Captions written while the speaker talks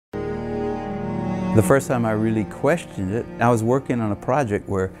The first time I really questioned it, I was working on a project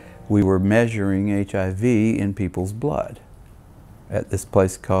where we were measuring HIV in people's blood at this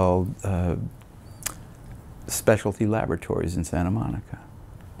place called Specialty Laboratories in Santa Monica.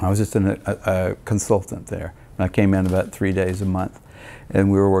 I was just a consultant there. And I came in about 3 days a month, and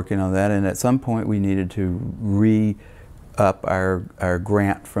we were working on that. And at some point, we needed to re-up our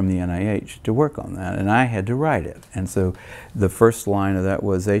grant from the NIH to work on that, and I had to write it. And so the first line of that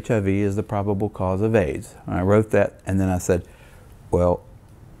was, HIV is the probable cause of AIDS. And I wrote that, and then I said, well,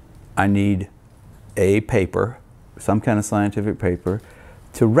 I need a paper, some kind of scientific paper,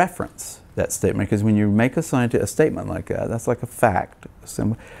 to reference that statement, because when you make a statement like that, that's like a fact.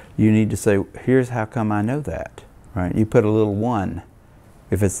 You need to say, here's how come I know that, right? You put a little 1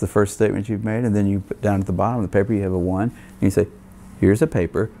 if it's the first statement you've made, and then you put down at the bottom of the paper you have a 1, and you say, here's a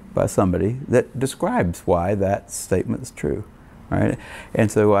paper by somebody that describes why that statement is true, right?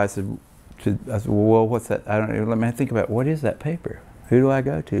 And so I said, well, what's that? I don't know, let me think about, what is that paper? Who do I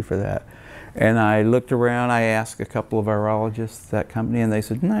go to for that? And I looked around, I asked a couple of virologists at that company, and they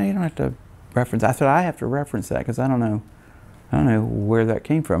said, no, you don't have to reference. I said, I have to reference that because I don't know where that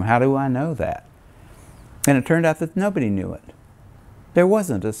came from. How do I know that? And it turned out that nobody knew it. There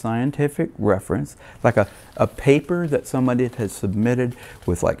wasn't a scientific reference, like a paper that somebody had submitted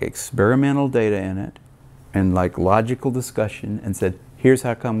with like experimental data in it and like logical discussion and said, here's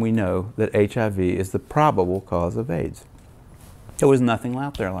how come we know that HIV is the probable cause of AIDS. There was nothing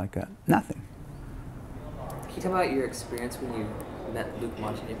out there like that. Nothing. Can you tell about your experience when you met Luc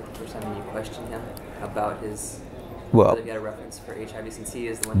Montagnier for the first time and you questioned him about his, whether he had a reference for HIV, since he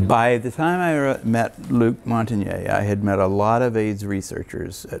is the one who... By the time I met Luc Montagnier, I had met a lot of AIDS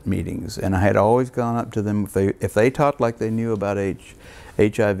researchers at meetings, and I had always gone up to them, if they talked like they knew about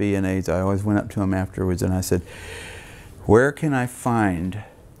HIV and AIDS, I always went up to them afterwards and I said, where can I find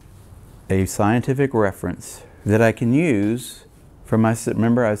a scientific reference that I can use for my,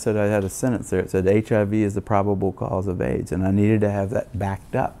 remember I said I had a sentence there, it said HIV is the probable cause of AIDS, and I needed to have that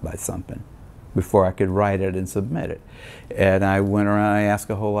backed up by something before I could write it and submit it. And I went around, I asked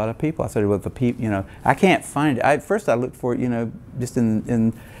a whole lot of people. I said, well, the people, I can't find it. First I looked for it, just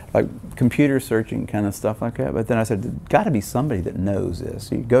in like computer searching kind of stuff like that. But then I said, there's got to be somebody that knows this.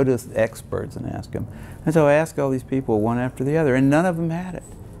 So you go to experts and ask them. And so I asked all these people one after the other, and none of them had it.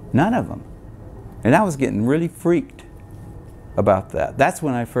 None of them. And I was getting really freaked about that. That's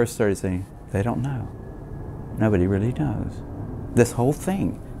when I first started saying, they don't know. Nobody really knows. This whole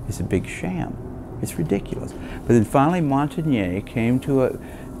thing is a big sham. It's ridiculous. But then finally Montagnier came to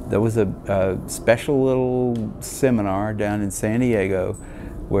there was a special little seminar down in San Diego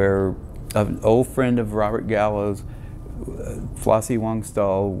where an old friend of Robert Gallo's, Flossie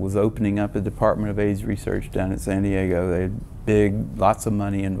Wong-Stahl, was opening up a Department of AIDS Research down at San Diego. They had lots of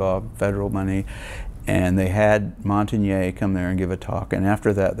money involved, federal money, and they had Montagnier come there and give a talk. And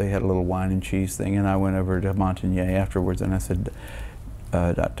after that they had a little wine and cheese thing, and I went over to Montagnier afterwards and I said,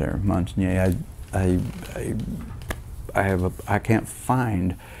 Dr. Montagnier, I can't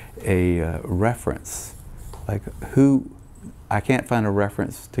find a reference. Like I can't find a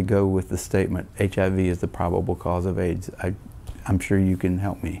reference to go with the statement HIV is the probable cause of AIDS. I'm sure you can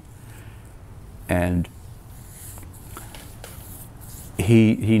help me. And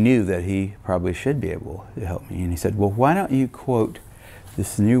he knew that he probably should be able to help me. And he said, well, why don't you quote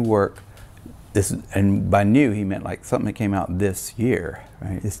this new work, and by new he meant like something that came out this year,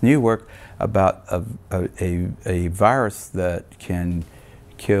 right? This new work about a virus that can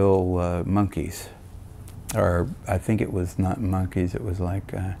kill monkeys. Or I think it was not monkeys, it was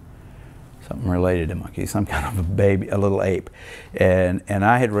like something related to monkeys, some kind of a baby, a little ape. And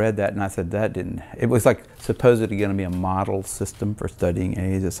I had read that and I said that didn't, it was like supposedly going to be a model system for studying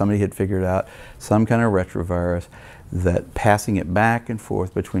AIDS, that somebody had figured out some kind of retrovirus that passing it back and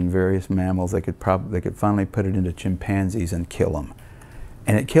forth between various mammals, they could finally put it into chimpanzees and kill them.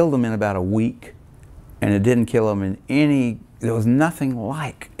 And it killed them in about a week, and it didn't kill them in any, there was nothing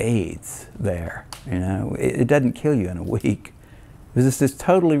like AIDS there. It doesn't kill you in a week. It was just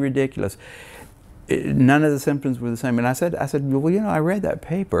totally ridiculous. None of the symptoms were the same. And I said, well, I read that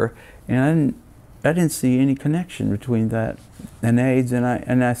paper, and I didn't see any connection between that and AIDS, and I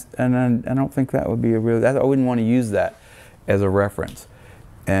don't think that would be a real. I wouldn't want to use that as a reference.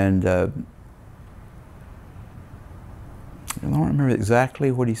 And I don't remember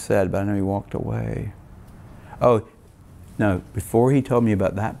exactly what he said, but I know he walked away. Oh, no, before he told me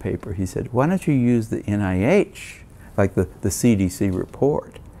about that paper, he said, why don't you use the NIH, like the CDC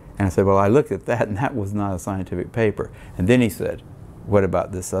report? And I said, well, I looked at that, and that was not a scientific paper. And then he said, what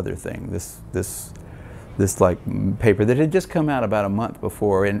about this other thing, this this like paper that had just come out about a month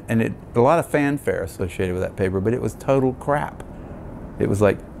before, and a lot of fanfare associated with that paper, but it was total crap. It was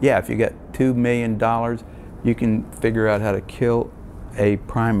like, yeah, if you get $2 million, you can figure out how to kill a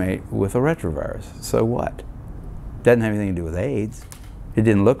primate with a retrovirus. So what? Doesn't have anything to do with AIDS. It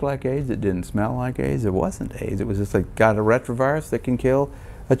didn't look like AIDS, it didn't smell like AIDS, it wasn't AIDS. It was just like, got a retrovirus that can kill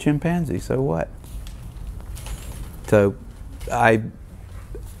a chimpanzee, so what? So I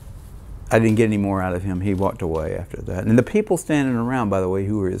didn't get any more out of him. He walked away after that. And the people standing around, by the way,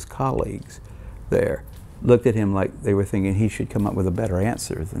 who were his colleagues there, looked at him like they were thinking he should come up with a better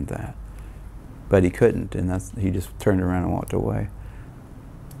answer than that. But he couldn't, and he just turned around and walked away.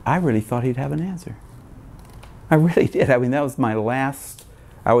 I really thought he'd have an answer. I really did. I mean, that was my last,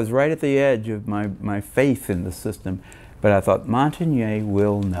 I was right at the edge of my faith in the system, but I thought Montagnier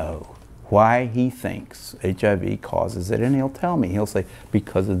will know why he thinks HIV causes it, and he'll tell me. He'll say,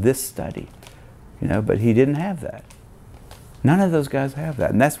 because of this study, you know, but he didn't have that. None of those guys have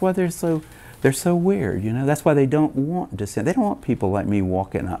that, and that's why they're so weird, you know. That's why they don't want dissent. They don't want people like me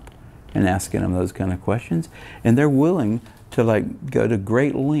walking up and asking them those kind of questions, and they're willing to like go to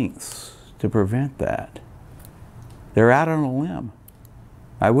great lengths to prevent that. They're out on a limb.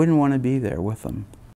 I wouldn't want to be there with them.